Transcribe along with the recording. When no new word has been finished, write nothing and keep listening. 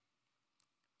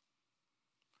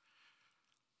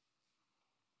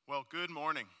Well, good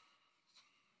morning.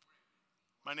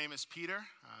 My name is Peter.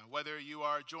 Whether you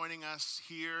are joining us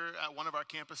here at one of our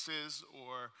campuses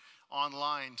or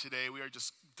online today, we are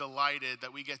just delighted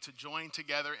that we get to join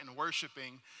together in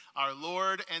worshiping our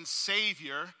Lord and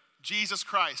Savior, Jesus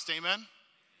Christ. Amen?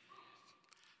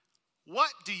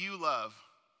 What do you love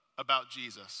about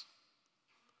Jesus?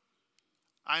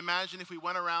 I imagine if we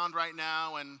went around right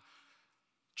now and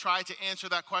tried to answer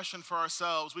that question for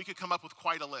ourselves, we could come up with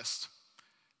quite a list.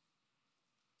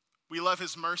 We love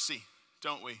his mercy,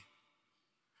 don't we?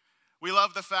 We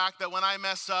love the fact that when I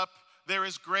mess up, there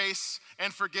is grace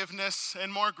and forgiveness and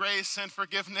more grace and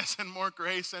forgiveness and more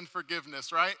grace and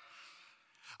forgiveness, right?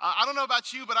 I don't know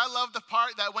about you, but I love the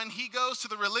part that when he goes to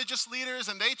the religious leaders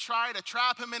and they try to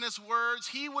trap him in his words,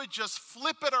 he would just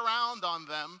flip it around on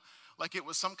them like it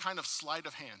was some kind of sleight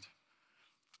of hand.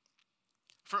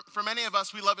 For many of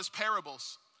us, we love his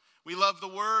parables. We love the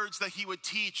words that he would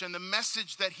teach and the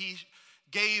message that he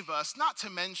gave us, not to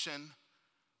mention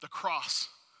the cross,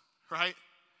 right?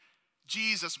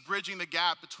 Jesus bridging the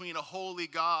gap between a holy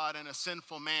God and a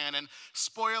sinful man. And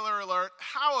spoiler alert,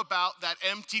 how about that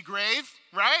empty grave,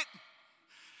 right?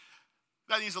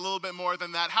 That needs a little bit more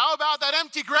than that. How about that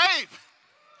empty grave?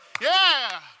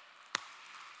 Yeah.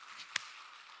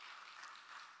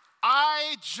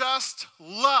 I just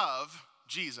love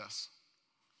Jesus.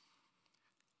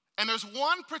 And there's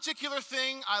one particular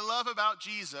thing I love about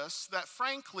Jesus that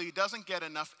frankly doesn't get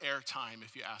enough airtime,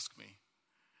 if you ask me.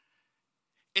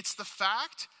 It's the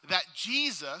fact that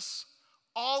Jesus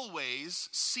always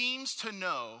seems to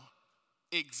know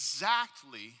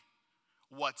exactly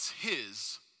what's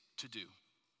his to do.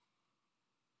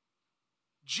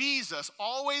 Jesus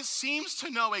always seems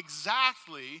to know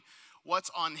exactly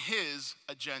what's on his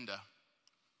agenda.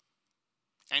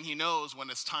 And he knows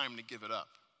when it's time to give it up.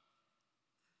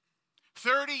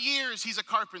 30 years he's a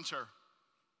carpenter.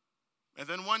 And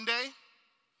then one day,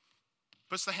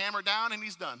 puts the hammer down and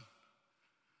he's done.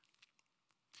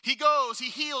 He goes, he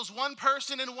heals one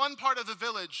person in one part of the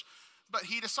village, but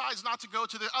he decides not to go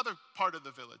to the other part of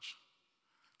the village.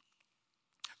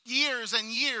 Years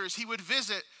and years he would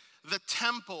visit the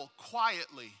temple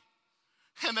quietly.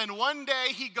 And then one day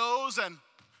he goes and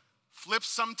flips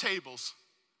some tables.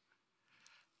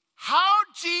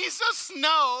 How'd Jesus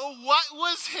know what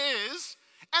was his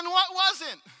and what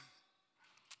wasn't?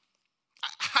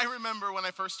 I remember when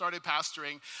I first started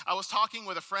pastoring, I was talking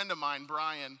with a friend of mine,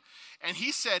 Brian, and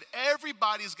he said,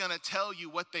 everybody's gonna tell you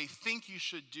what they think you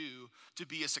should do to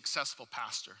be a successful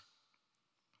pastor.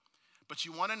 But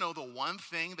you wanna know the one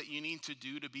thing that you need to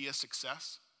do to be a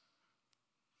success?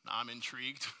 Now I'm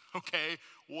intrigued. Okay,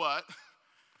 what?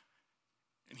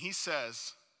 And he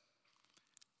says,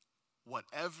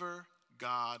 whatever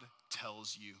God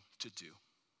tells you to do.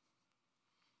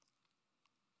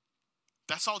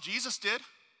 That's all Jesus did.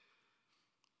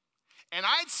 And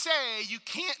I'd say you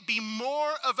can't be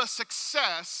more of a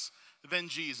success than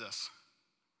Jesus.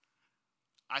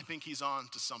 I think he's on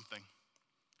to something.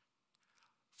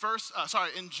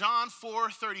 In John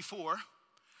 4:34,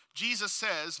 Jesus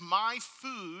says, my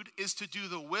food is to do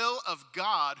the will of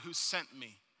God who sent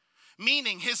me.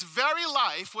 Meaning his very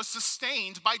life was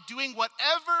sustained by doing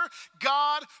whatever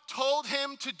God told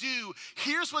him to do.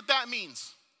 Here's what that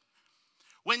means.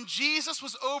 When Jesus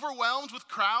was overwhelmed with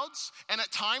crowds and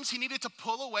at times he needed to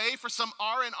pull away for some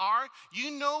R&R,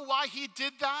 you know why he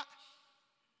did that?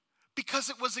 Because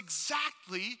it was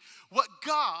exactly what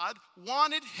God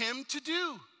wanted him to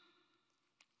do.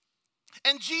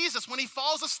 And Jesus, when he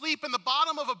falls asleep in the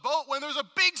bottom of a boat when there's a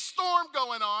big storm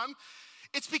going on,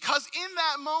 it's because in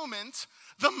that moment,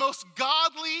 the most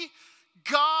godly,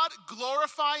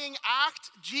 God-glorifying act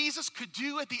Jesus could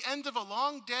do at the end of a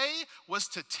long day was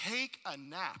to take a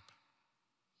nap.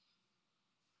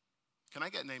 Can I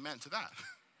get an amen to that?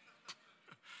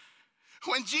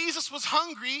 When Jesus was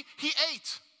hungry, he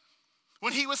ate.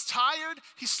 When he was tired,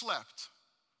 he slept.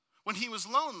 When he was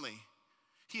lonely,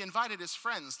 he invited his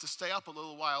friends to stay up a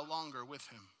little while longer with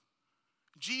him.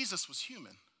 Jesus was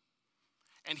human.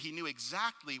 And he knew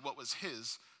exactly what was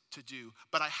his to do.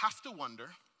 But I have to wonder,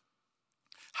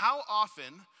 how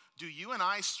often do you and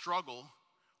I struggle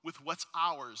with what's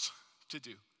ours to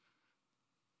do?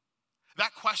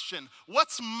 That question,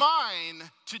 what's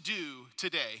mine to do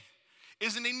today,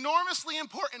 is an enormously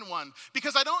important one.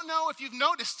 Because I don't know if you've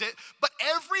noticed it, but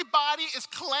everybody is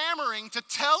clamoring to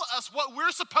tell us what we're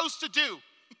supposed to do,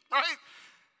 right?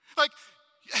 Like,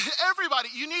 everybody,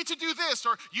 you need to do this,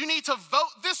 or you need to vote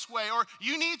this way, or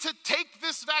you need to take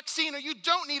this vaccine, or you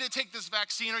don't need to take this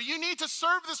vaccine, or you need to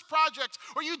serve this project,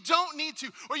 or you don't need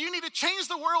to, or you need to change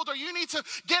the world, or you need to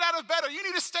get out of bed, or you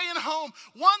need to stay in home.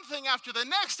 One thing after the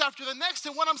next, after the next.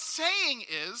 And what I'm saying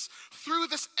is, through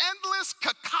this endless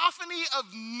cacophony of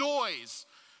noise,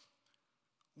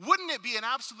 wouldn't it be an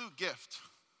absolute gift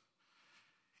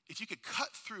if you could cut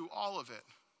through all of it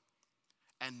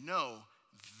and know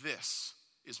this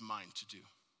is mine to do?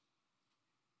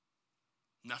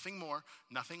 Nothing more,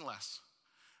 nothing less,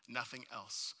 nothing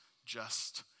else,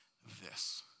 just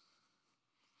this.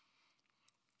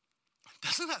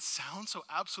 Doesn't that sound so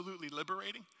absolutely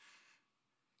liberating?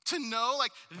 To know,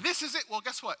 like, this is it. Well,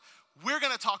 guess what? We're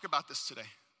going to talk about this today.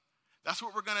 That's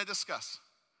what we're going to discuss.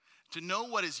 To know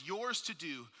what is yours to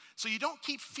do, so you don't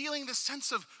keep feeling this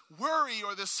sense of worry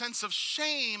or this sense of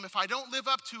shame if I don't live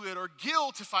up to it, or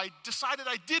guilt if I decided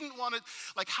I didn't want it.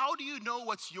 Like, how do you know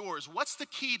what's yours? What's the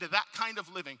key to that kind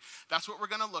of living? That's what we're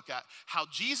going to look at. How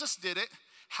Jesus did it,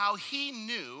 how he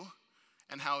knew,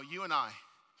 and how you and I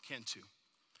can too.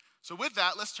 So with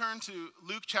that, let's turn to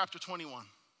Luke chapter 21.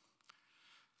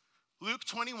 Luke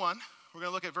 21, we're going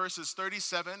to look at verses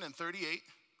 37 and 38.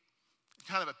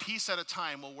 Kind of a piece at a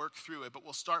time, we'll work through it, but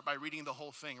we'll start by reading the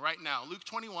whole thing right now. Luke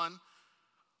 21,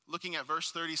 looking at verse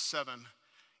 37.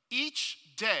 Each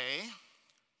day,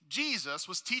 Jesus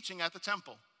was teaching at the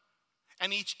temple,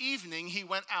 and each evening he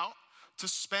went out to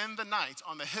spend the night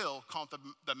on the hill called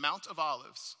the Mount of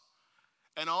Olives.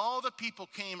 And all the people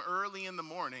came early in the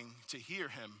morning to hear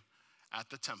him at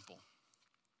the temple.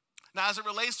 Now, as it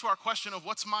relates to our question of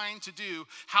what's mine to do,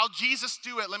 how Jesus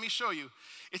do it, let me show you.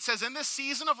 It says in this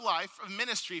season of life, of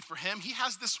ministry for him, he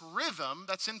has this rhythm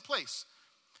that's in place.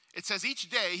 It says each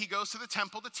day he goes to the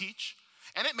temple to teach,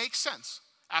 and it makes sense.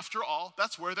 After all,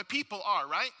 that's where the people are,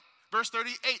 right? Verse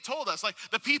 38 told us, like,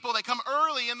 the people, they come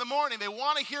early in the morning. They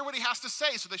want to hear what he has to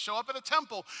say, so they show up at a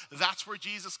temple. That's where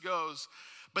Jesus goes.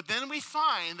 But then we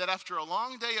find that after a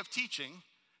long day of teaching,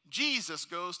 Jesus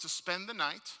goes to spend the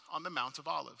night on the Mount of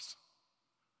Olives.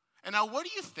 And now, what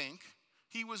do you think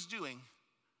he was doing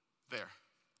there?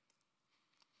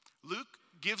 Luke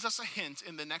gives us a hint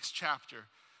in the next chapter.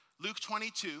 Luke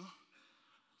 22,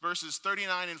 verses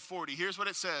 39 and 40. Here's what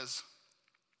it says.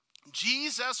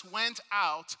 Jesus went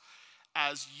out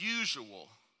as usual.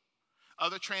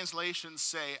 Other translations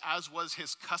say, as was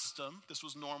his custom. This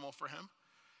was normal for him.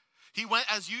 He went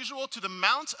as usual to the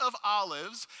Mount of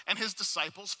Olives, and his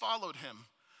disciples followed him.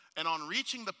 And on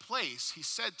reaching the place, he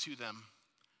said to them,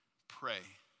 pray.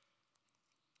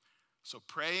 So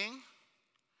praying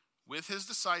with his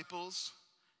disciples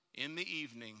in the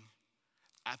evening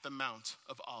at the Mount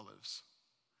of Olives.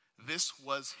 This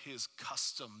was his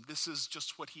custom. This is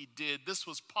just what he did. This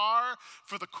was par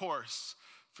for the course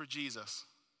for Jesus.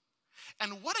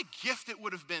 And what a gift it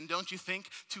would have been, don't you think,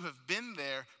 to have been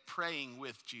there praying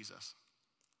with Jesus.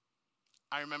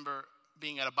 I remember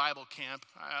being at a Bible camp.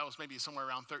 I was maybe somewhere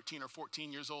around 13 or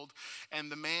 14 years old,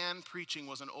 and the man preaching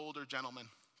was an older gentleman.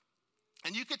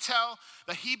 And you could tell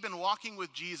that he'd been walking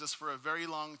with Jesus for a very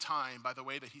long time by the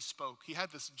way that he spoke. He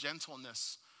had this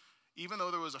gentleness. Even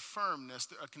though there was a firmness,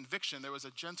 a conviction, there was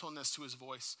a gentleness to his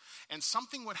voice. And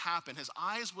something would happen. His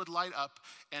eyes would light up,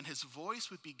 and his voice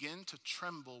would begin to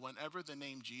tremble whenever the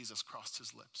name Jesus crossed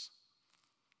his lips.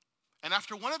 And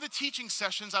after one of the teaching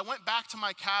sessions, I went back to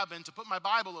my cabin to put my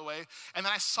Bible away, and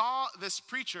then I saw this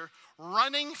preacher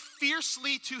running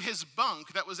fiercely to his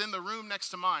bunk that was in the room next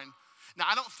to mine. Now,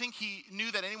 I don't think he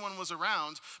knew that anyone was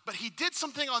around, but he did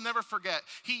something I'll never forget.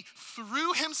 He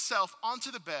threw himself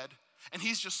onto the bed, and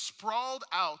he's just sprawled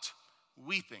out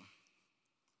weeping.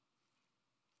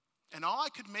 And all I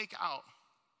could make out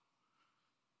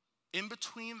in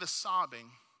between the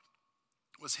sobbing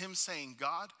was him saying,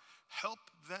 God, help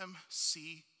them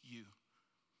see you.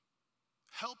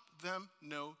 Help them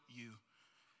know you.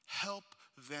 Help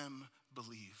them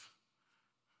believe.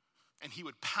 And he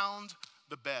would pound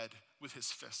the bed with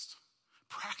his fist,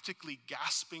 practically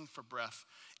gasping for breath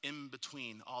in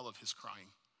between all of his crying.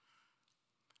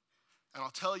 And I'll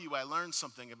tell you, I learned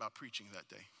something about preaching that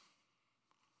day.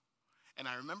 And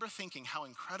I remember thinking how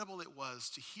incredible it was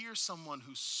to hear someone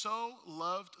who so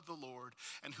loved the Lord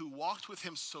and who walked with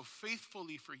him so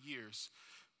faithfully for years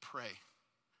pray.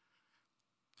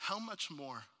 How much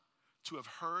more to have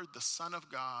heard the Son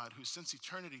of God, who since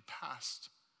eternity past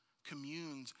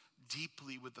communed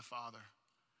deeply with the Father,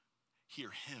 hear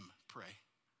him pray.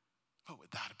 What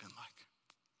would that have been like?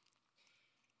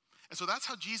 And so that's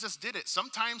how Jesus did it.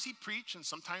 Sometimes he'd preach and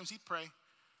sometimes he'd pray.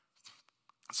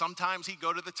 Sometimes he'd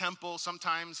go to the temple,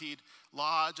 sometimes he'd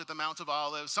lodge at the Mount of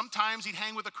Olives, sometimes he'd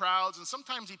hang with the crowds, and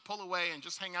sometimes he'd pull away and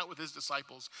just hang out with his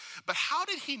disciples. But how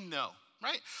did he know,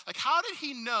 right? Like, how did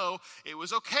he know it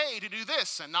was okay to do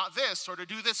this and not this, or to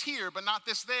do this here but not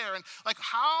this there? And like,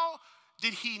 how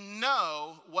did he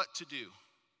know what to do?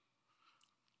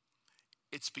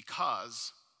 It's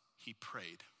because he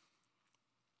prayed.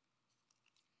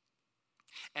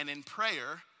 And in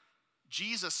prayer,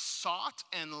 Jesus sought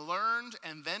and learned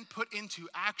and then put into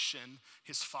action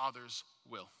his Father's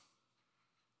will.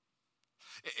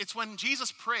 It's when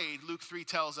Jesus prayed, Luke 3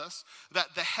 tells us,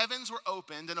 that the heavens were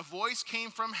opened and a voice came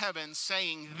from heaven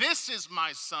saying, "This is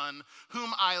my Son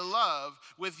whom I love.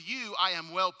 With you I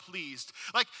am well pleased."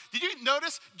 Like, did you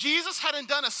notice Jesus hadn't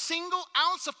done a single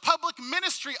ounce of public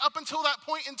ministry up until that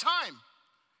point in time?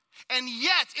 And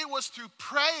yet it was through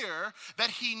prayer that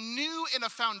he knew in a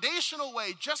foundational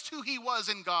way just who he was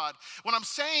in God. What I'm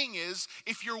saying is,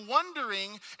 if you're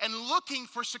wondering and looking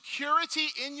for security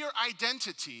in your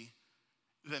identity,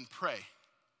 then pray.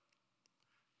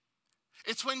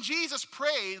 It's when Jesus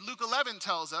prayed, Luke 11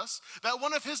 tells us, that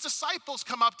one of his disciples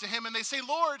come up to him and they say,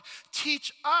 "Lord,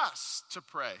 teach us to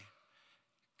pray."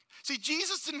 See,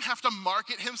 Jesus didn't have to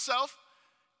market himself.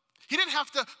 He didn't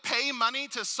have to pay money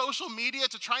to social media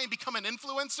to try and become an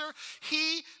influencer.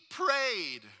 He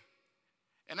prayed.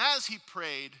 And as he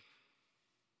prayed,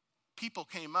 people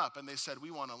came up and they said,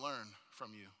 "We want to learn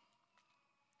from you."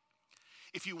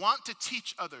 If you want to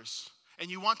teach others and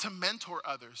you want to mentor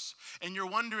others and you're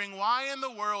wondering, why in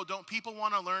the world don't people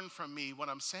want to learn from me? What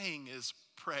I'm saying is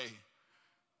pray.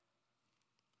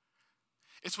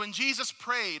 It's when Jesus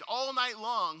prayed all night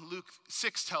long, Luke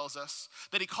 6 tells us,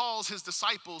 that he calls his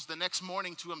disciples the next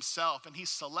morning to himself and he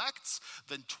selects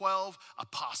the 12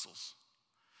 apostles.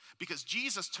 Because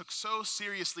Jesus took so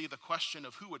seriously the question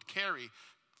of who would carry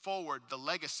forward the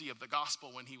legacy of the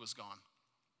gospel when he was gone.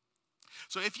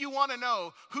 So if you want to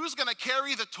know who's going to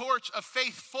carry the torch of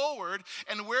faith forward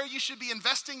and where you should be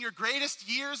investing your greatest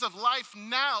years of life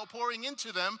now, pouring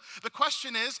into them, the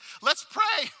question is, let's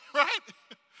pray, right?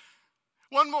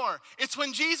 One more. It's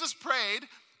when Jesus prayed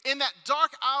in that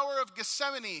dark hour of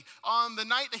Gethsemane on the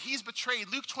night that he's betrayed.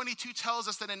 Luke 22 tells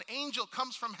us that an angel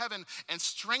comes from heaven and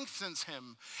strengthens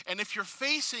him. And if you're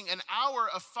facing an hour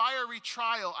of fiery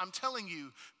trial, I'm telling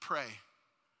you, pray.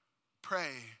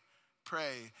 Pray,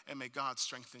 pray, and may God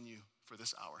strengthen you for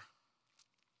this hour.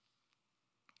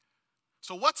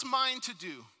 So what's mine to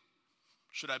do?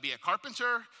 Should I be a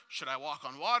carpenter? Should I walk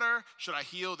on water? Should I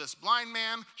heal this blind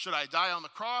man? Should I die on the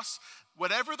cross?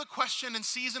 Whatever the question and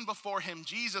season before him,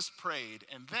 Jesus prayed,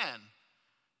 and then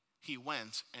he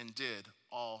went and did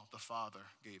all the Father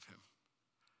gave him.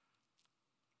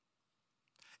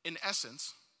 In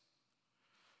essence,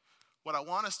 what I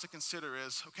want us to consider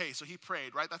is, okay, so he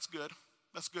prayed, right? That's good.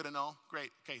 That's good and all.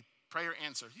 Great. Okay, prayer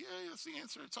answer. Yeah, that's the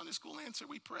answer. It's Sunday school answer.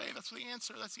 We pray. That's the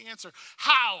answer. That's the answer.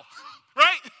 How?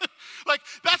 Right? Like,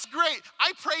 that's great.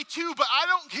 I pray too, but I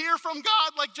don't hear from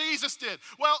God like Jesus did.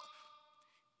 Well,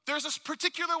 there's a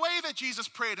particular way that Jesus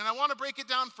prayed, and I want to break it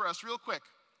down for us real quick.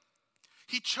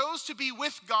 He chose to be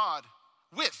with God.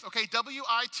 With, okay,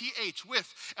 W-I-T-H,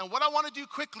 with. And what I want to do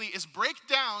quickly is break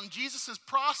down Jesus'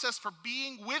 process for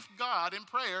being with God in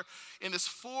prayer in this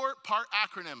 4-part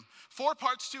acronym. 4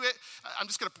 parts to it. I'm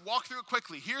just going to walk through it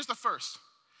quickly. Here's the first.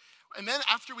 And then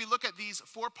after we look at these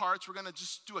 4 parts, we're going to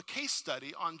just do a case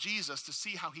study on Jesus to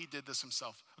see how he did this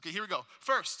himself. Okay, here we go.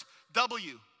 First,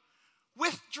 W,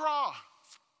 withdraw.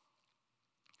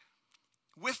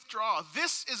 Withdraw.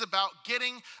 This is about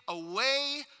getting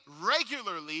away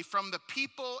regularly from the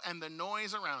people and the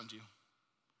noise around you.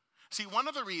 See, one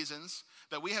of the reasons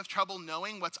that we have trouble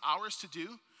knowing what's ours to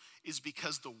do is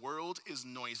because the world is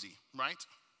noisy, right?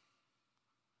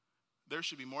 There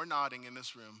should be more nodding in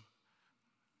this room.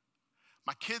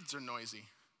 My kids are noisy.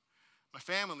 My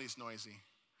family's noisy.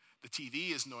 The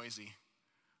TV is noisy.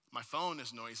 My phone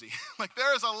is noisy. Like,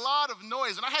 there is a lot of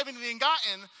noise, and I haven't even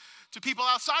gotten to people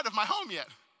outside of my home yet.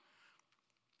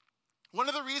 One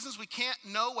of the reasons we can't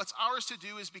know what's ours to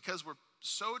do is because we're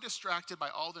so distracted by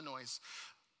all the noise.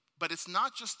 But it's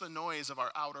not just the noise of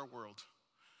our outer world,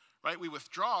 right? We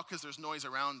withdraw because there's noise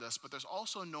around us, but there's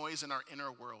also noise in our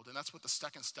inner world, and that's what the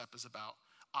second step is about.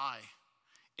 I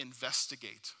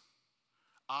investigate.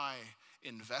 I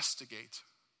investigate.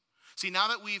 See, now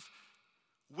that we've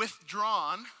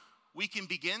withdrawn, we can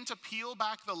begin to peel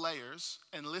back the layers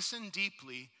and listen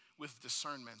deeply with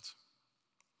discernment.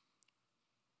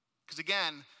 Because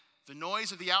again, the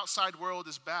noise of the outside world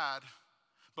is bad,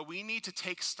 but we need to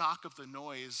take stock of the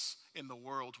noise in the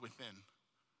world within.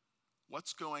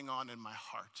 What's going on in my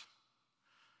heart?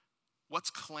 What's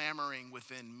clamoring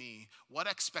within me? What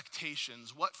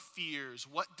expectations, what fears,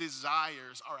 what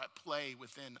desires are at play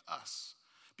within us?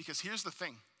 Because here's the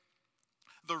thing.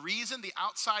 The reason the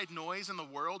outside noise in the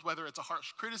world, whether it's a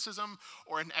harsh criticism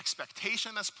or an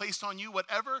expectation that's placed on you,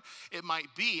 whatever it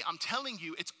might be, I'm telling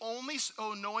you, it's only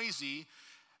so noisy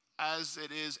as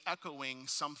it is echoing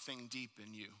something deep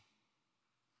in you.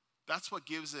 That's what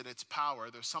gives it its power.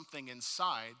 There's something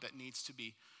inside that needs to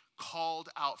be called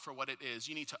out for what it is.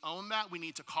 You need to own that. We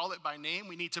need to call it by name.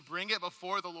 We need to bring it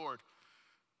before the Lord.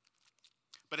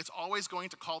 But it's always going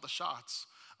to call the shots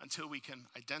until we can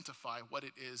identify what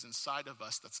it is inside of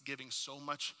us that's giving so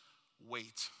much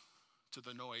weight to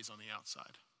the noise on the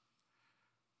outside.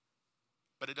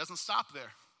 But it doesn't stop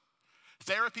there.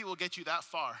 Therapy will get you that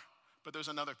far, but there's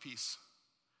another piece.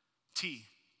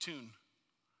 Tune.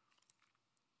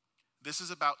 This is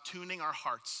about tuning our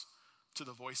hearts to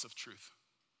the voice of truth.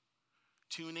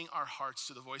 Tuning our hearts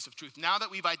to the voice of truth. Now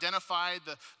that we've identified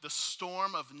the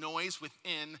storm of noise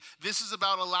within, this is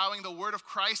about allowing the word of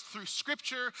Christ through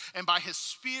scripture and by his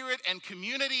spirit and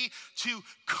community to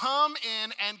come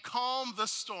in and calm the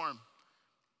storm.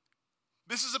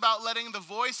 This is about letting the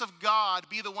voice of God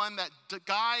be the one that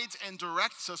guides and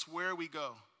directs us where we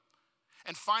go.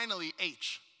 And finally,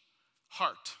 H,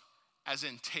 heart, as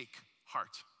in take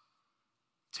heart.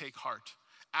 Take heart.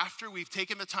 After we've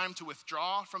taken the time to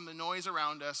withdraw from the noise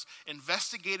around us,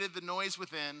 investigated the noise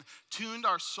within, tuned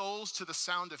our souls to the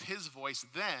sound of his voice,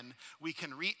 then we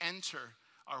can re-enter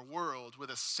our world with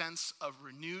a sense of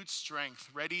renewed strength,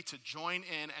 ready to join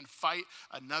in and fight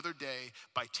another day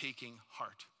by taking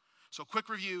heart. So quick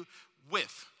review,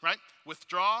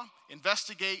 withdraw,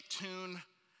 investigate, tune,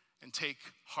 and take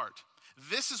heart.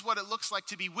 This is what it looks like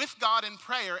to be with God in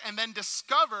prayer and then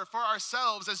discover for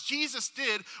ourselves, as Jesus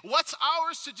did, what's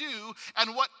ours to do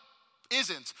and what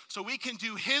isn't. So we can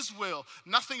do his will,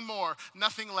 nothing more,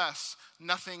 nothing less,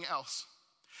 nothing else.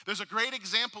 There's a great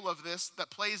example of this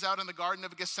that plays out in the Garden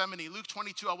of Gethsemane. Luke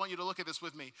 22, I want you to look at this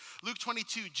with me. Luke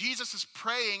 22, Jesus is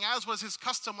praying, as was his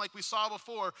custom like we saw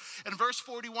before. And verse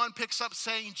 41 picks up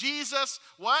saying, Jesus,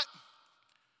 what?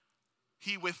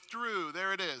 He withdrew,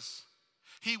 there it is.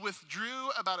 He withdrew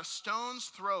about a stone's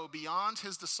throw beyond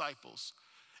his disciples,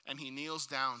 and he kneels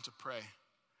down to pray.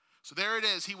 So there it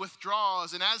is, he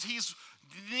withdraws, and as he's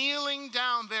kneeling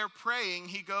down there praying,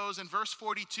 he goes in verse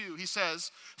 42, he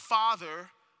says,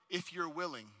 Father, if you're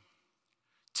willing,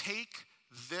 take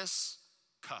this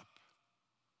cup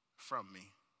from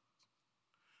me.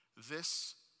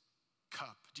 This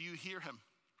cup. Do you hear him?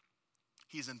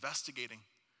 He's investigating.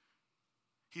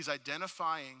 He's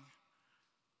identifying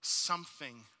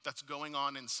something that's going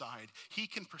on inside. He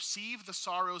can perceive the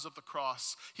sorrows of the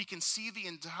cross. He can see the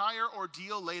entire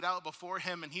ordeal laid out before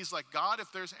him, and he's like, God,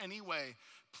 if there's any way,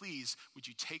 please, would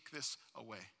you take this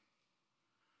away?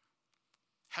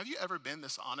 Have you ever been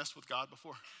this honest with God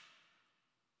before?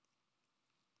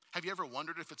 Have you ever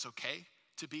wondered if it's okay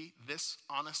to be this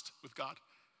honest with God?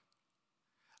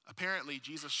 Apparently,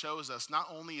 Jesus shows us not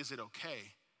only is it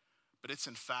okay, but it's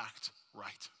in fact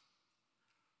right.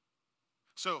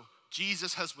 So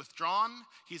Jesus has withdrawn,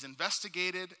 he's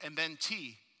investigated, and then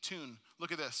tune.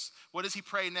 Look at this. What does he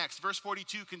pray next? Verse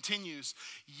 42 continues,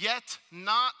 yet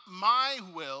not my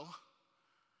will,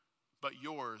 but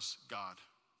yours, God,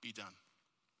 be done.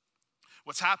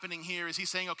 What's happening here is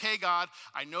he's saying, okay, God,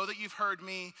 I know that you've heard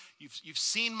me, you've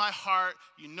seen my heart,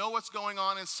 you know what's going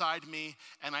on inside me,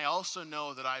 and I also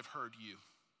know that I've heard you.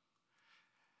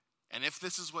 And if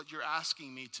this is what you're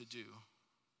asking me to do,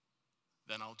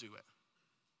 then I'll do it.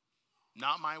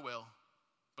 Not my will,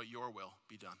 but your will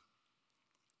be done.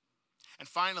 And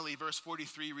finally, verse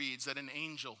 43 reads that an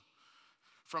angel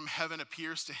from heaven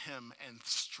appears to him and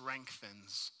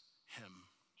strengthens him.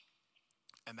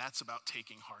 And that's about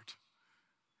taking heart.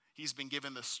 He's been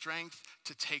given the strength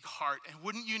to take heart. And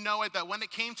wouldn't you know it, that when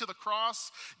it came to the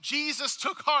cross, Jesus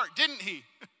took heart, didn't he?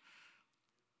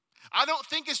 I don't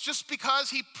think it's just because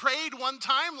he prayed one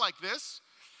time like this.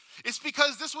 It's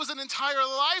because this was an entire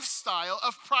lifestyle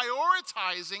of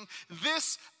prioritizing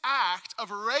this act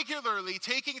of regularly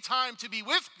taking time to be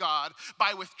with God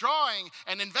by withdrawing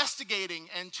and investigating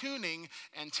and tuning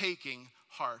and taking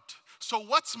heart. So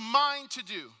what's mine to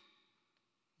do?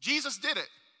 Jesus did it.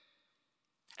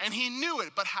 And he knew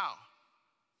it, but how?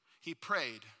 He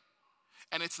prayed.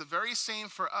 And it's the very same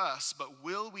for us, but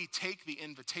will we take the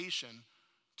invitation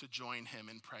to join him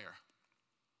in prayer?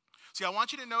 See, I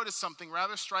want you to notice something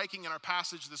rather striking in our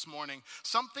passage this morning,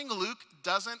 something Luke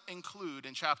doesn't include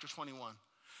in chapter 21.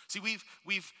 See,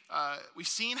 we've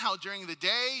seen how during the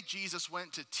day Jesus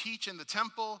went to teach in the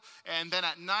temple, and then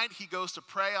at night he goes to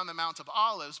pray on the Mount of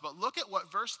Olives. But look at what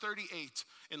verse 38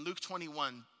 in Luke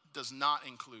 21 does not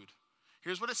include.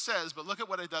 Here's what it says, but look at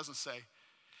what it doesn't say.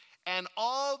 And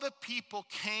all the people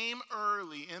came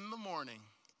early in the morning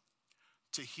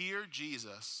to hear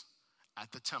Jesus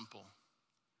at the temple.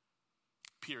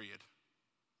 Period.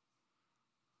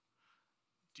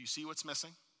 Do you see what's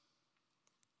missing?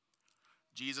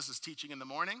 Jesus is teaching in the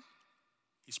morning.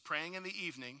 He's praying in the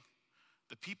evening.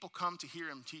 The people come to hear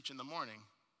him teach in the morning.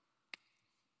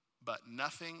 But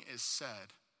nothing is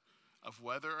said of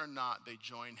whether or not they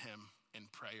join him in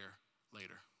prayer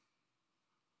later.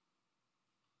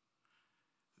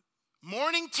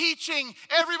 Morning teaching,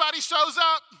 everybody shows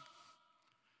up.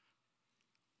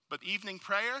 But evening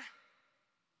prayer,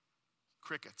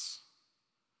 crickets.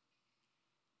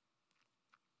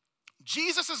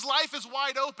 Jesus' life is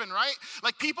wide open, right?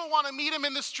 Like people want to meet him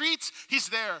in the streets, he's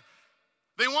there.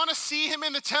 They want to see him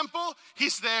in the temple,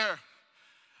 he's there.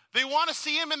 They want to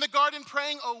see him in the garden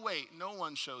praying, oh wait, no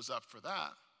one shows up for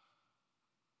that.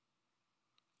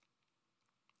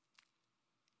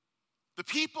 The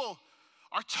people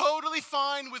are totally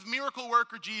fine with miracle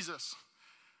worker Jesus.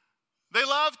 They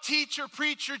love teacher,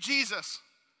 preacher Jesus.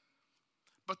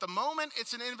 But the moment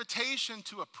it's an invitation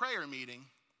to a prayer meeting,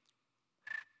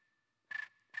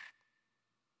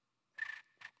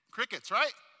 crickets,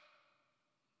 right?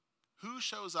 Who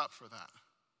shows up for that?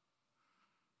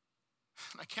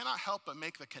 I cannot help but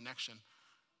make the connection.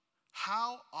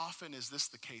 How often is this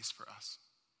the case for us?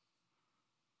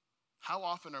 How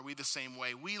often are we the same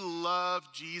way? We love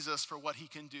Jesus for what he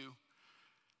can do.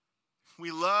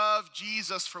 We love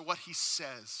Jesus for what he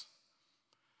says.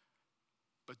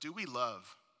 But do we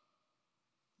love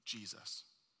Jesus?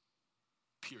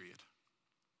 Period.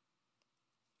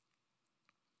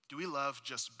 Do we love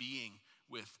just being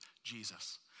with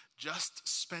Jesus? Just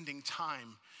spending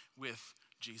time with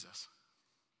Jesus?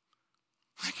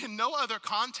 Like in no other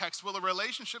context will a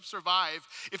relationship survive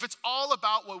if it's all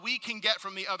about what we can get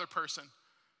from the other person.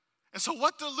 And so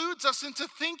what deludes us into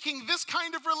thinking this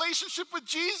kind of relationship with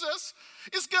Jesus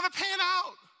is going to pan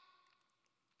out?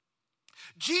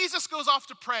 Jesus goes off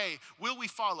to pray. Will we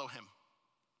follow him?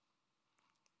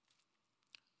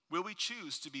 Will we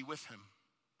choose to be with him?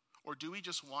 Or do we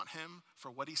just want him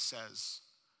for what he says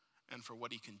and for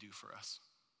what he can do for us?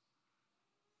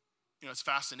 You know, it's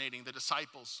fascinating. The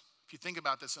disciples, if you think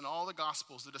about this, in all the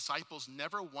Gospels, the disciples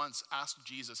never once asked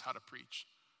Jesus how to preach,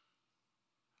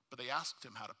 but they asked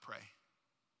him how to pray.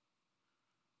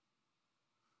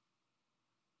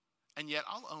 And yet,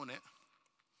 I'll own it.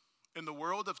 In the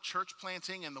world of church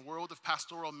planting and the world of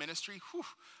pastoral ministry,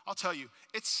 I'll tell you,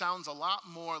 it sounds a lot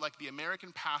more like the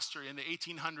American pastor in the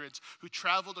 1800s who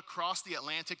traveled across the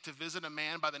Atlantic to visit a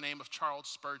man by the name of Charles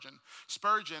Spurgeon.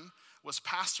 Spurgeon was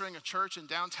pastoring a church in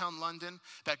downtown London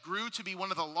that grew to be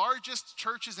one of the largest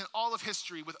churches in all of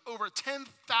history with over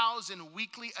 10,000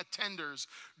 weekly attenders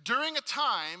during a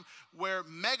time where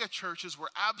mega churches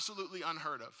were absolutely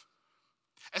unheard of.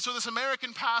 And so this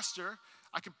American pastor,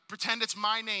 I could pretend it's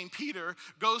my name, Peter,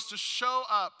 goes to show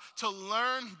up to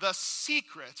learn the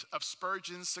secret of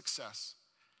Spurgeon's success.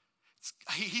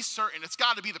 He's certain it's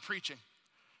got to be the preaching.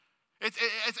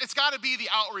 It's got to be the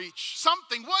outreach.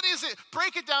 Something. What is it?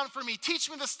 Break it down for me. Teach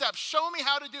me the steps. Show me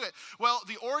how to do it. Well,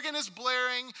 the organ is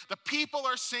blaring. The people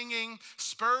are singing.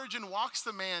 Spurgeon walks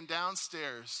the man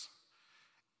downstairs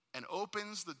and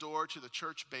opens the door to the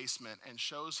church basement and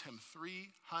shows him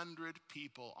 300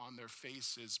 people on their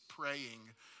faces praying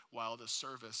while the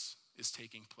service is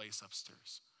taking place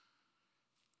upstairs.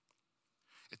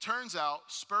 It turns out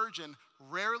Spurgeon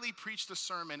rarely preached a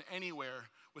sermon anywhere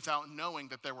without knowing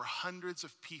that there were hundreds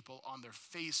of people on their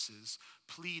faces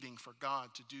pleading for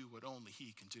God to do what only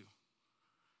he can do.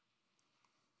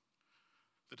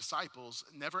 The disciples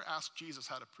never asked Jesus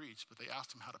how to preach, but they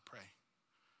asked him how to pray.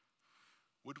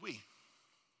 Would we?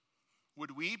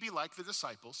 Would we be like the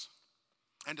disciples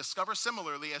and discover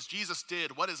similarly as Jesus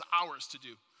did what is ours to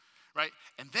do, right?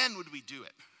 And then would we do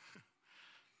it?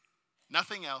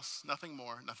 Nothing else, nothing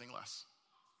more, nothing less.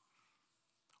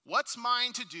 What's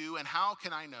mine to do and how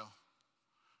can I know?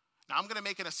 Now I'm going to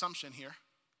make an assumption here.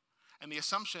 And the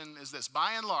assumption is this.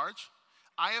 By and large,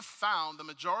 I have found the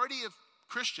majority of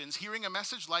Christians hearing a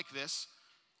message like this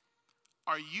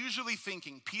are usually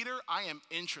thinking, Peter, I am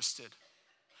interested.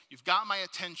 You've got my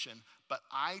attention, but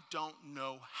I don't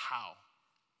know how.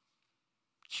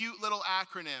 Cute little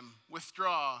acronym,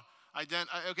 withdraw,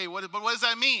 okay, but what does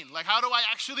that mean? Like, how do I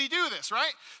actually do this,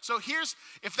 right? So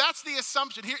if that's the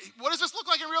assumption, what does this look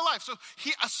like in real life? So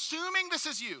assuming this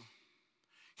is you,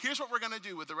 here's what we're going to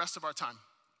do with the rest of our time.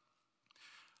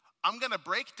 I'm going to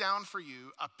break down for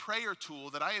you a prayer tool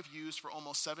that I have used for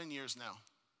almost 7 years now.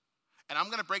 And I'm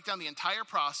going to break down the entire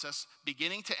process,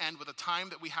 beginning to end, with the time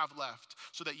that we have left,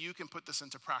 so that you can put this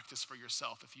into practice for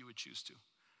yourself if you would choose to.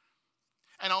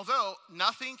 And although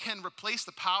nothing can replace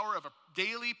the power of a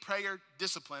daily prayer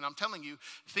discipline, I'm telling you,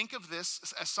 think of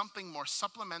this as something more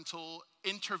supplemental,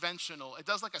 interventional. It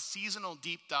does like a seasonal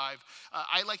deep dive.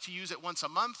 I like to use it once a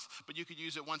month, but you could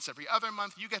use it once every other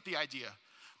month. You get the idea.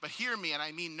 But hear me, and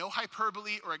I mean no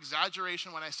hyperbole or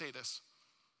exaggeration when I say this.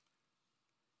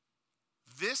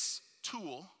 This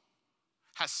tool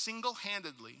has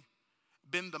single-handedly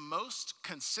been the most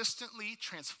consistently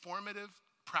transformative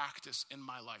practice in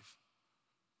my life.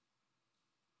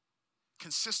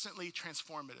 Consistently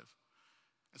transformative.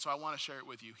 And so I want to share it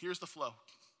with you. Here's the flow.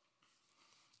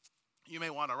 You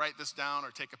may want to write this down or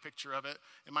take a picture of it.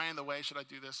 Am I in the way? Should I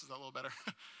do this? Is that a little better?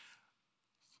 But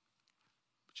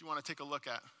you want to take a look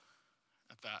at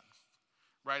that.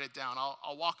 Write it down.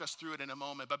 I'll walk us through it in a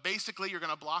moment. But basically, you're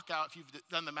going to block out, if you've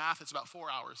done the math, it's about 4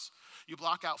 hours. You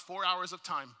block out 4 hours of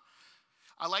time.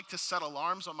 I like to set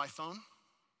alarms on my phone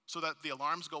so that the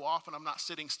alarms go off and I'm not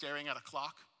sitting staring at a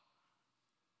clock.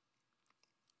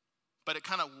 But it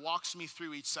kind of walks me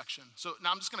through each section. So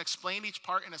now I'm just going to explain each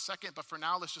part in a second, but for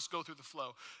now, let's just go through the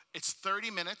flow. It's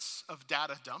 30 minutes of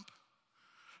data dump,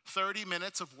 30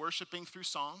 minutes of worshiping through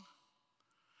song,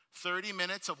 30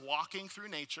 minutes of walking through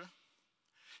nature,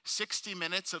 60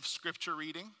 minutes of scripture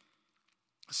reading,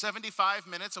 75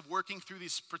 minutes of working through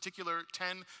these particular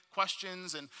 10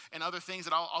 questions and other things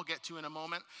that I'll get to in a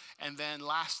moment. And then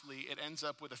lastly, it ends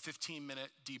up with a 15-minute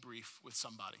debrief with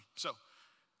somebody. So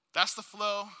that's the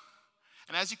flow.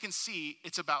 And as you can see,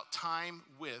 it's about time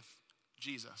with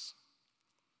Jesus,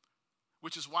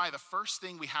 which is why the first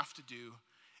thing we have to do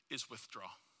is withdraw.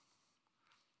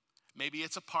 Maybe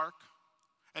it's a park.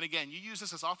 And again, you use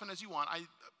this as often as you want.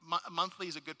 Monthly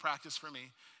is a good practice for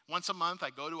me. Once a month, I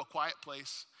go to a quiet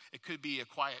place. It could be a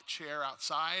quiet chair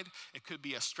outside. It could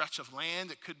be a stretch of land.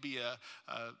 It could be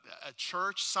a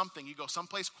church, something. You go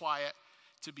someplace quiet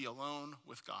to be alone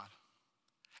with God.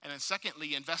 And then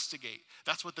secondly, investigate.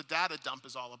 That's what the data dump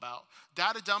is all about.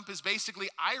 Data dump is basically,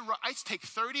 I take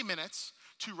 30 minutes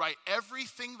to write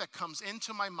everything that comes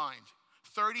into my mind.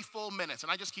 30 full minutes,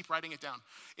 and I just keep writing it down.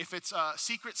 If it's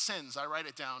secret sins, I write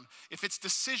it down. If it's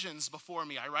decisions before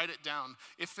me, I write it down.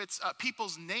 If it's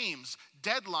people's names,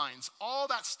 deadlines, all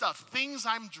that stuff, things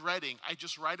I'm dreading, I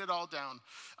just write it all down.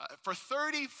 For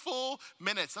 30 full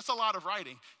minutes, that's a lot of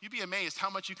writing. You'd be amazed how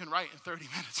much you can write in 30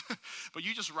 minutes. But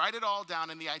you just write it all down,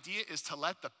 and the idea is to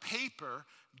let the paper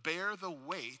bear the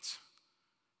weight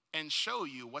and show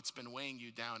you what's been weighing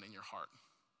you down in your heart.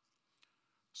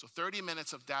 So 30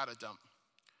 minutes of data dump.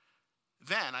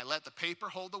 Then I let the paper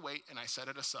hold the weight and I set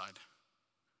it aside.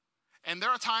 And there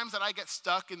are times that I get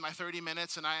stuck in my 30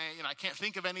 minutes and I can't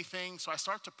think of anything, so I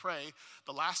start to pray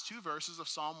the last 2 verses of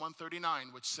Psalm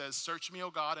 139, which says, "Search me, O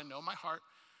God, and know my heart.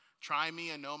 Try me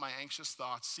and know my anxious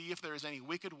thoughts. See if there is any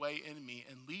wicked way in me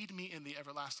and lead me in the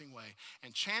everlasting way."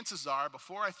 And chances are,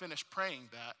 before I finish praying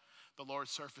that, the Lord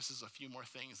surfaces a few more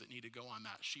things that need to go on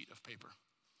that sheet of paper.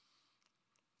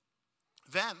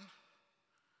 Then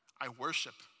I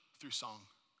worship through song.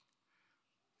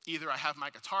 Either I have my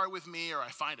guitar with me or I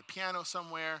find a piano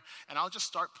somewhere and I'll just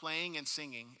start playing and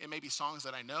singing. It may be songs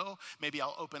that I know. Maybe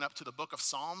I'll open up to the book of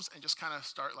Psalms and just kind of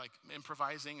start like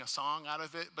improvising a song out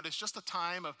of it. But it's just a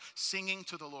time of singing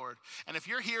to the Lord. And if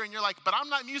you're here and you're like, "But I'm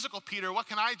not musical, Peter, what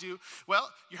can I do?"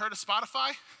 Well, you heard of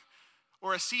Spotify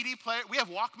or a CD player? We have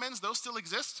Walkmans, those still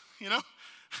exist,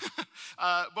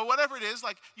 But whatever it is,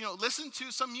 listen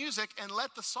to some music and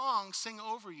let the song sing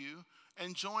over you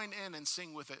and join in and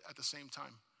sing with it at the same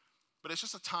time. But it's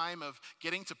just a time of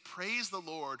getting to praise the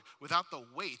Lord without the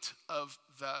weight of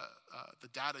the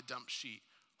data dump sheet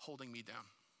holding me down.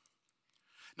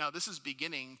 Now, this is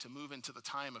beginning to move into the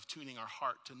time of tuning our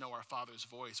heart to know our Father's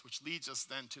voice, which leads us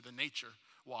then to the nature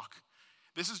walk.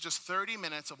 This is just 30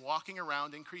 minutes of walking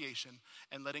around in creation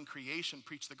and letting creation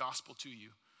preach the gospel to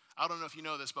you. I don't know if you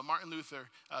know this, but Martin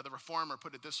Luther, the reformer,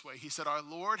 put it this way. He said, "Our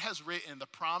Lord has written the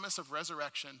promise of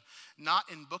resurrection, not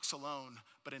in books alone,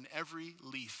 but in every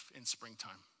leaf in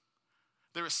springtime."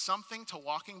 There is something to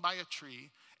walking by a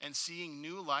tree and seeing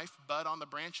new life bud on the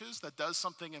branches that does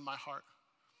something in my heart.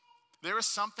 There is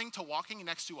something to walking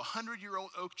next to a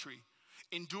 100-year-old oak tree,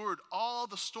 endured all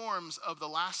the storms of the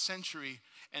last century,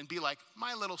 and be like,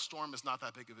 "My little storm is not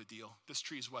that big of a deal. This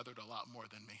tree's weathered a lot more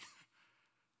than me."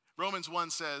 Romans 1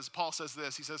 says, Paul says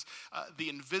this, he says, "The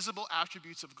invisible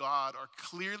attributes of God are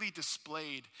clearly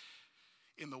displayed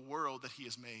in the world that he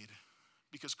has made,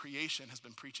 because creation has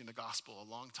been preaching the gospel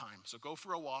a long time. So go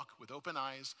for a walk with open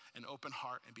eyes and open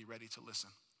heart and be ready to listen.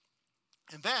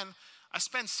 And then I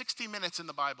spend 60 minutes in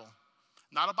the Bible.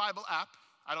 Not a Bible app.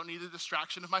 I don't need a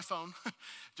distraction of my phone.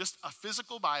 Just a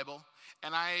physical Bible,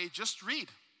 and I just read.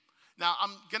 Now,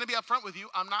 I'm going to be upfront with you.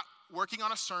 I'm not working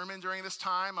on a sermon during this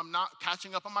time. I'm not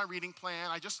catching up on my reading plan.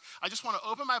 I just want to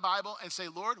open my Bible and say,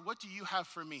 Lord, what do you have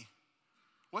for me?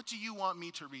 What do you want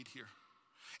me to read here?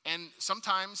 And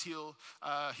sometimes he'll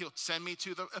send me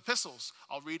to the epistles.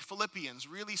 I'll read Philippians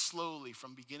really slowly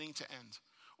from beginning to end.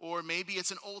 Or maybe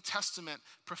it's an Old Testament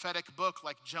prophetic book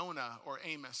like Jonah or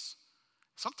Amos.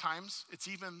 Sometimes it's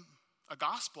even a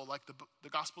gospel like the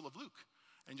Gospel of Luke,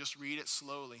 and just read it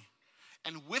slowly.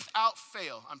 And without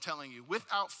fail, I'm telling you,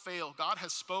 without fail, God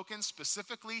has spoken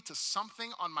specifically to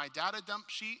something on my data dump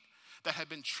sheet that had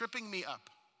been tripping me up.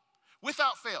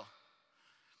 Without fail.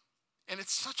 And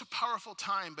it's such a powerful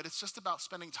time, but it's just about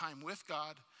spending time with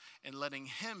God and letting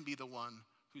him be the one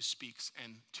who speaks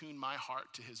and tune my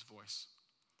heart to his voice.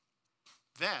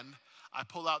 Then I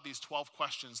pull out these 12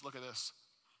 questions. Look at this.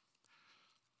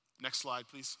 Next slide,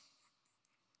 please.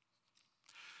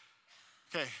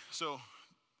 Okay, so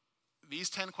these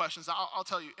 10 questions, I'll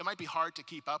tell you, it might be hard to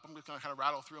keep up. I'm just going to kind of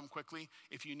rattle through them quickly.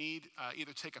 If you need,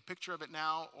 either take a picture of it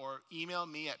now or email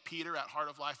me at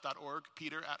peter@heartoflife.org,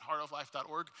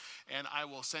 peter@heartoflife.org, and I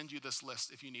will send you this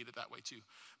list if you need it that way too.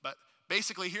 But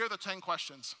basically, here are the 10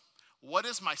 questions. What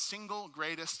is my single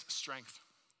greatest strength?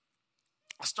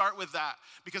 I'll start with that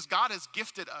because God has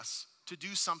gifted us to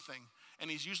do something,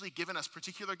 and he's usually given us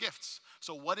particular gifts.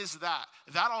 So what is that?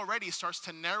 That already starts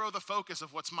to narrow the focus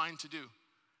of what's mine to do.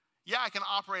 Yeah, I can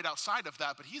operate outside of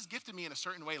that, but he's gifted me in a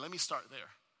certain way. Let me start there.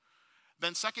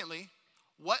 Then secondly,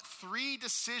 what 3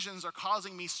 decisions are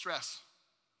causing me stress?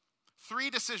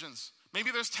 3 decisions. Maybe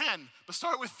there's 10, but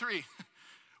start with 3.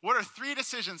 What are 3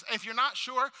 decisions? If you're not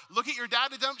sure, look at your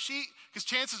data dump sheet, because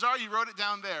chances are you wrote it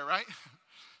down there, right?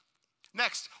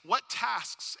 Next, what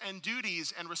tasks and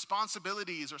duties and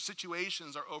responsibilities or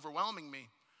situations are overwhelming me?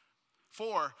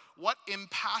 4, what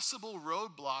impassable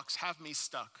roadblocks have me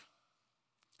stuck?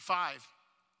 5,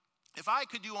 if I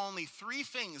could do only 3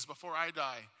 things before I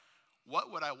die,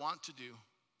 what would I want to do?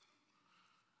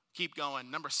 Keep going.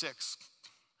 Number 6,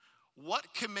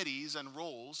 what committees and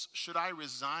roles should I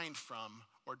resign from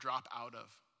or drop out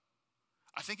of?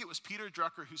 I think it was Peter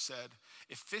Drucker who said,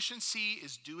 efficiency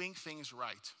is doing things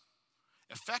right.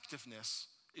 Effectiveness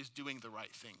is doing the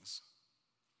right things.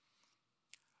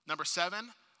 Number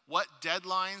 7, what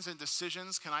deadlines and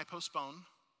decisions can I postpone?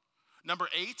 Number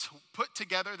 8, put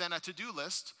together then a to-do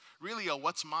list, really a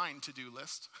what's mine to-do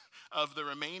list of the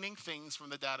remaining things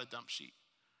from the data dump sheet.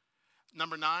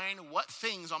 Number 9, what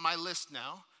things on my list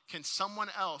now can someone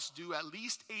else do at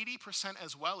least 80%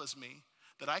 as well as me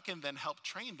that I can then help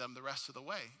train them the rest of the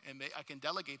way, and I can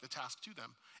delegate the task to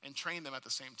them and train them at the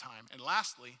same time. And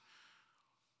lastly,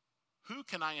 who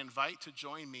can I invite to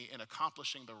join me in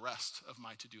accomplishing the rest of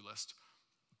my to-do list?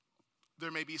 There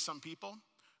may be some people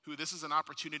who this is an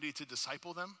opportunity to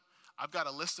disciple them. I've got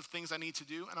a list of things I need to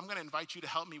do, and I'm going to invite you to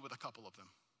help me with a couple of them.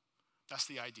 That's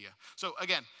the idea. So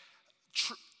again,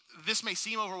 this may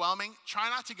seem overwhelming. Try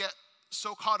not to get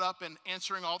so caught up in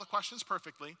answering all the questions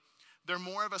perfectly. They're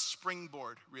more of a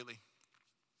springboard, really.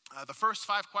 The first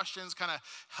 5 questions kind of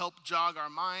help jog our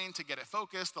mind to get it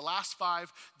focused. The last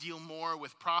 5 deal more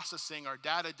with processing our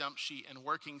data dump sheet and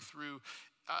working through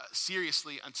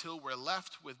seriously until we're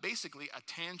left with basically a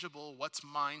tangible what's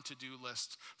mine to-do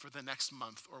list for the next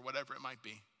month or whatever it might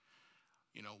be.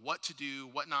 You know, what to do,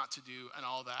 what not to do, and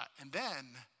all that. And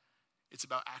then it's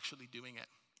about actually doing it.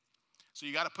 So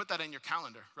you got to put that in your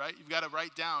calendar, right? You've got to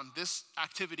write down this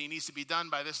activity needs to be done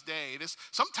by this day.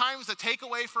 Sometimes the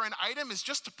takeaway for an item is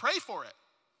just to pray for it.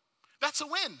 That's a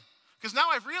win, because now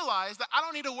I've realized that I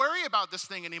don't need to worry about this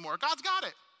thing anymore. God's got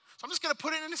it. So I'm just going to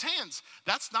put it in his hands.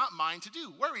 That's not mine to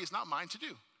do. Worry is not mine to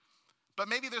do. But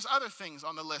maybe there's other things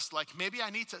on the list, like maybe I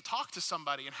need to talk to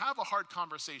somebody and have a hard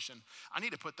conversation. I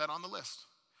need to put that on the list.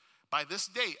 By this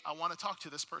date, I want to talk to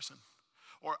this person.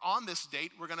 Or on this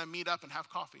date, we're going to meet up and have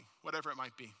coffee, whatever it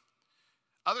might be.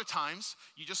 Other times,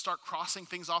 you just start crossing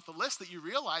things off the list that you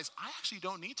realize, I actually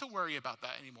don't need to worry about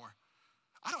that anymore.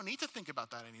 I don't need to think about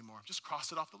that anymore. Just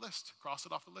cross it off the list, cross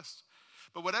it off the list.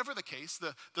 But whatever the case,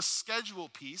 the schedule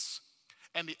piece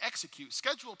and the execute.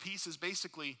 Schedule piece is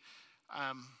basically,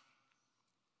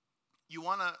 you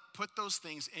want to put those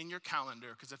things in your calendar,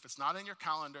 because if it's not in your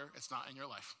calendar, it's not in your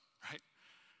life, right?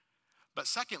 But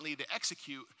secondly, the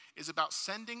execute is about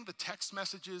sending the text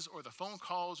messages or the phone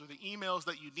calls or the emails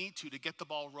that you need to get the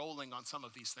ball rolling on some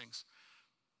of these things.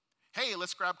 Hey,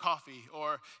 let's grab coffee.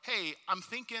 Or, hey, I'm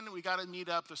thinking we got to meet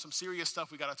up. There's some serious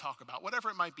stuff we got to talk about. Whatever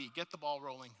it might be, get the ball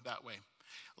rolling that way.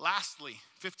 Lastly,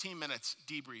 15 minutes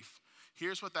debrief.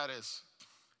 Here's what that is.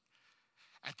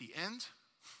 At the end,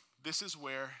 this is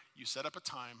where you set up a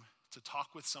time to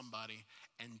talk with somebody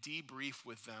and debrief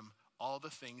with them all the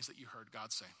things that you heard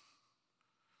God say.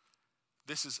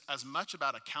 This is as much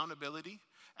about accountability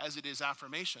as it is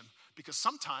affirmation. Because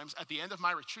sometimes at the end of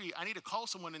my retreat, I need to call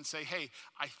someone and say, hey,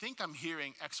 I think I'm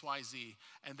hearing X, Y, Z.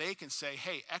 And they can say,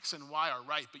 hey, X and Y are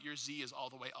right, but your Z is all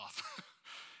the way off.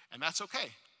 And that's okay.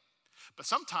 But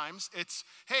sometimes it's,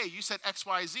 hey, you said X,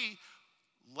 Y, Z.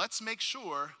 Let's make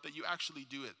sure that you actually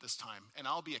do it this time. And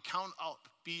I'll be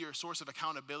your source of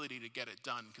accountability to get it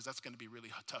done, because that's going to be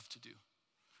really tough to do.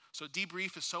 So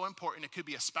debrief is so important. It could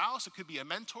be a spouse, it could be a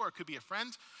mentor, it could be a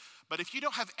friend. But if you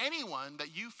don't have anyone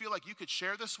that you feel like you could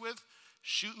share this with,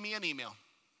 shoot me an email.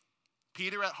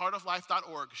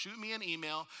 peter@heartoflife.org. Shoot me an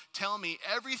email. Tell me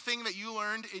everything that you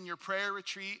learned in your prayer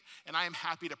retreat, and I am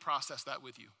happy to process that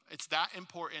with you. It's that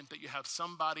important that you have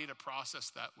somebody to process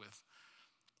that with.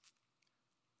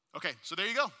 Okay, so there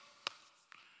you go.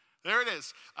 There it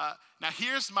is. Now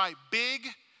here's my big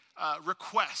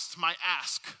request, my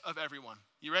ask of everyone.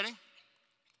 You ready?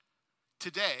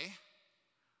 Today,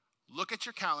 look at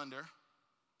your calendar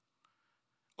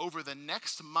over the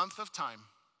next month of time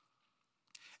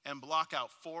and block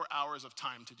out 4 hours of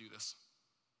time to do this.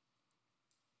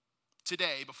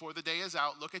 Today, before the day is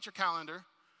out, look at your calendar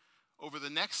over the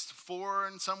next 4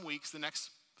 and some weeks, the next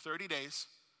 30 days,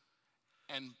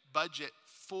 and budget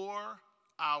 4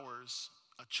 hours,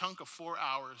 a chunk of 4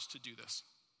 hours to do this.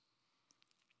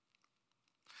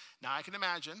 Now I can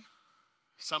imagine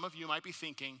some of you might be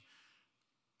thinking,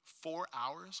 4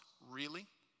 hours, really?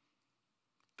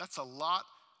 That's a lot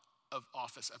of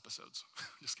Office episodes.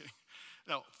 Just kidding.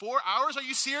 No, 4 hours? Are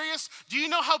you serious? Do you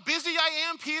know how busy I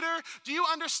am, Peter? Do you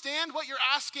understand what you're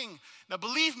asking? Now,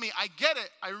 believe me, I get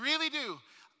it. I really do.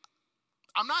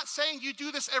 I'm not saying you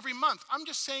do this every month. I'm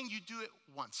just saying you do it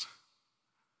once.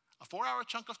 A 4-hour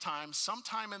chunk of time,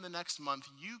 sometime in the next month,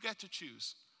 you get to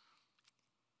choose.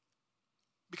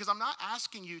 Because I'm not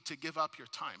asking you to give up your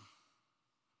time.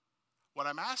 What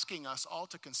I'm asking us all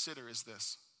to consider is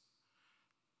this.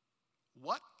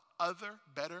 What other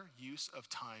better use of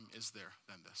time is there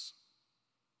than this?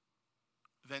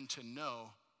 Than to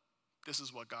know this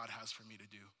is what God has for me to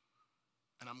do,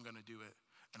 and I'm going to do it.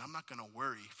 And I'm not going to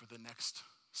worry for the next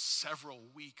several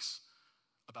weeks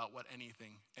about what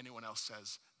anyone else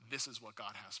says. This is what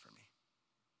God has for me.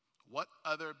 What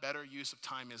other better use of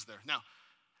time is there? Now,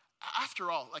 after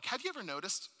all, have you ever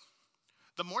noticed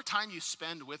the more time you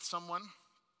spend with someone,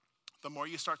 the more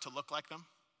you start to look like them?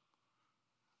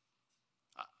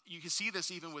 You can see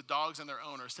this even with dogs and their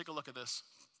owners. Take a look at this.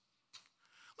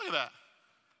 Look at that.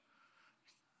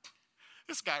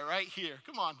 This guy right here.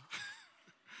 Come on.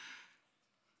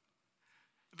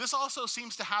 This also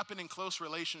seems to happen in close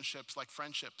relationships like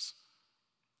friendships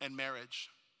and marriage,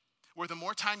 where the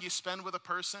more time you spend with a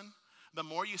person, the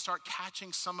more you start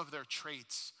catching some of their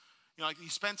traits. You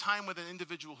spend time with an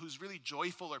individual who's really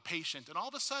joyful or patient, and all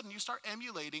of a sudden you start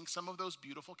emulating some of those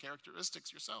beautiful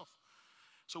characteristics yourself.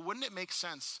 So wouldn't it make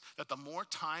sense that the more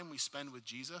time we spend with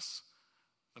Jesus,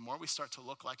 the more we start to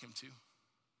look like him too?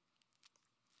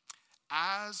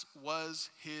 As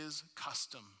was his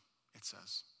custom, it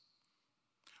says.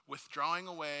 Withdrawing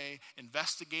away,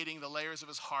 investigating the layers of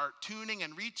his heart, tuning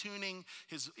and retuning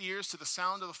his ears to the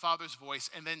sound of the Father's voice,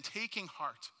 and then taking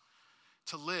heart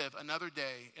to live another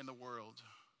day in the world.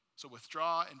 So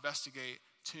withdraw, investigate,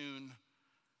 tune,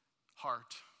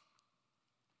 heart.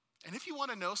 And if you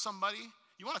want to know somebody,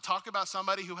 you want to talk about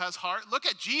somebody who has heart, look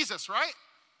at Jesus, right?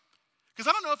 Because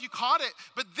I don't know if you caught it,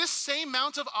 but this same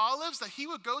Mount of Olives that he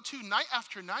would go to night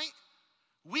after night,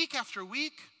 week after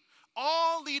week,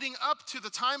 all leading up to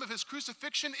the time of his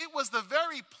crucifixion, it was the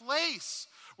very place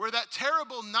where that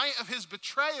terrible night of his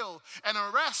betrayal and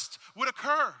arrest would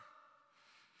occur.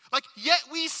 Yet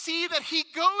we see that he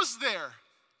goes there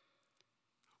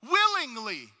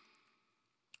willingly,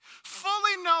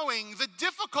 fully knowing the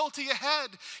difficulty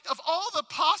ahead of all the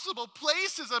possible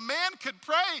places a man could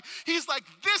pray. He's like,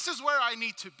 this is where I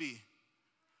need to be,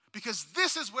 because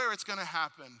this is where it's going to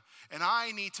happen. And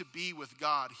I need to be with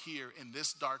God here in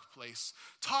this dark place.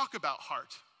 Talk about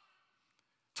heart.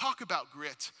 Talk about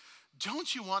grit.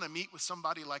 Don't you want to meet with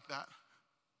somebody like that?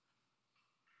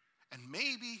 And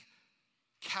maybe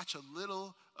catch a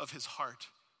little of his heart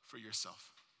for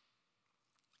yourself.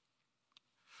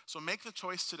 So make the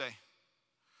choice today.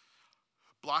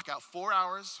 Block out 4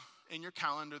 hours in your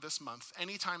calendar this month,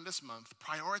 anytime this month,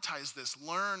 prioritize this.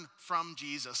 Learn from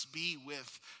Jesus, be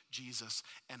with Jesus,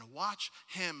 and watch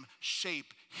him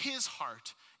shape his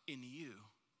heart in you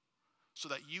so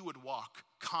that you would walk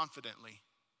confidently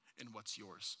in what's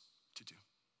yours to do.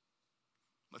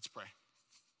 Let's pray.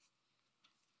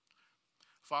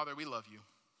 Father, we love you.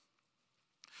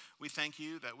 We thank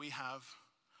you that we have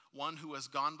one who has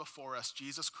gone before us,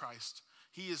 Jesus Christ.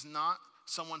 He is not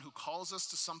someone who calls us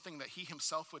to something that he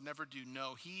himself would never do.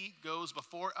 No, he goes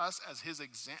before us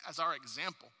as our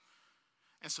example.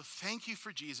 And so thank you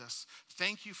for Jesus.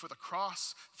 Thank you for the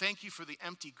cross. Thank you for the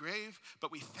empty grave.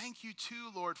 But we thank you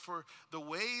too, Lord, for the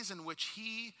ways in which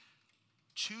he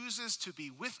chooses to be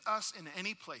with us in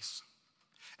any place.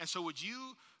 And so would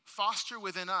you foster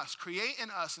within us, create in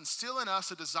us, instill in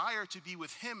us a desire to be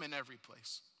with him in every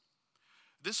place.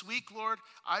 This week, Lord,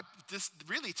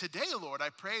 today, Lord, I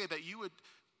pray that you would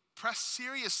press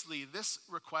seriously this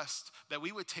request, that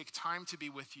we would take time to be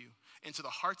with you into the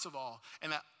hearts of all,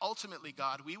 and that ultimately,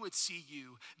 God, we would see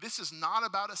you. This is not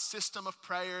about a system of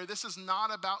prayer. This is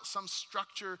not about some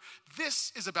structure.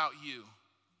 This is about you.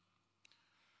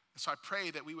 And so I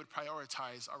pray that we would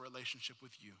prioritize our relationship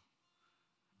with you,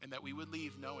 and that we would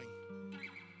leave knowing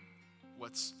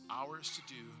what's ours to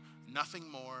do, nothing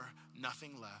more,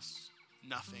 nothing less,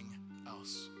 nothing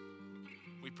else.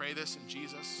 We pray this in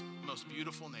Jesus' most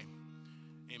beautiful name.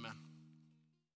 Amen.